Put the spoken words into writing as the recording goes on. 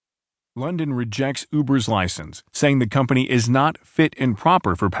London rejects Uber's license, saying the company is not fit and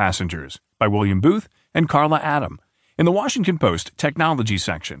proper for passengers, by William Booth and Karla Adam, in the Washington Post Technology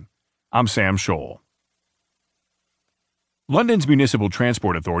section. I'm Sam Scholl. London's Municipal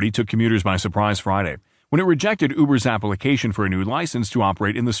Transport Authority took commuters by surprise Friday when it rejected Uber's application for a new license to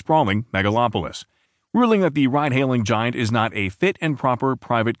operate in the sprawling megalopolis, ruling that the ride-hailing giant is not a fit and proper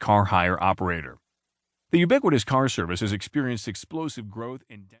private car hire operator. The ubiquitous car service has experienced explosive growth in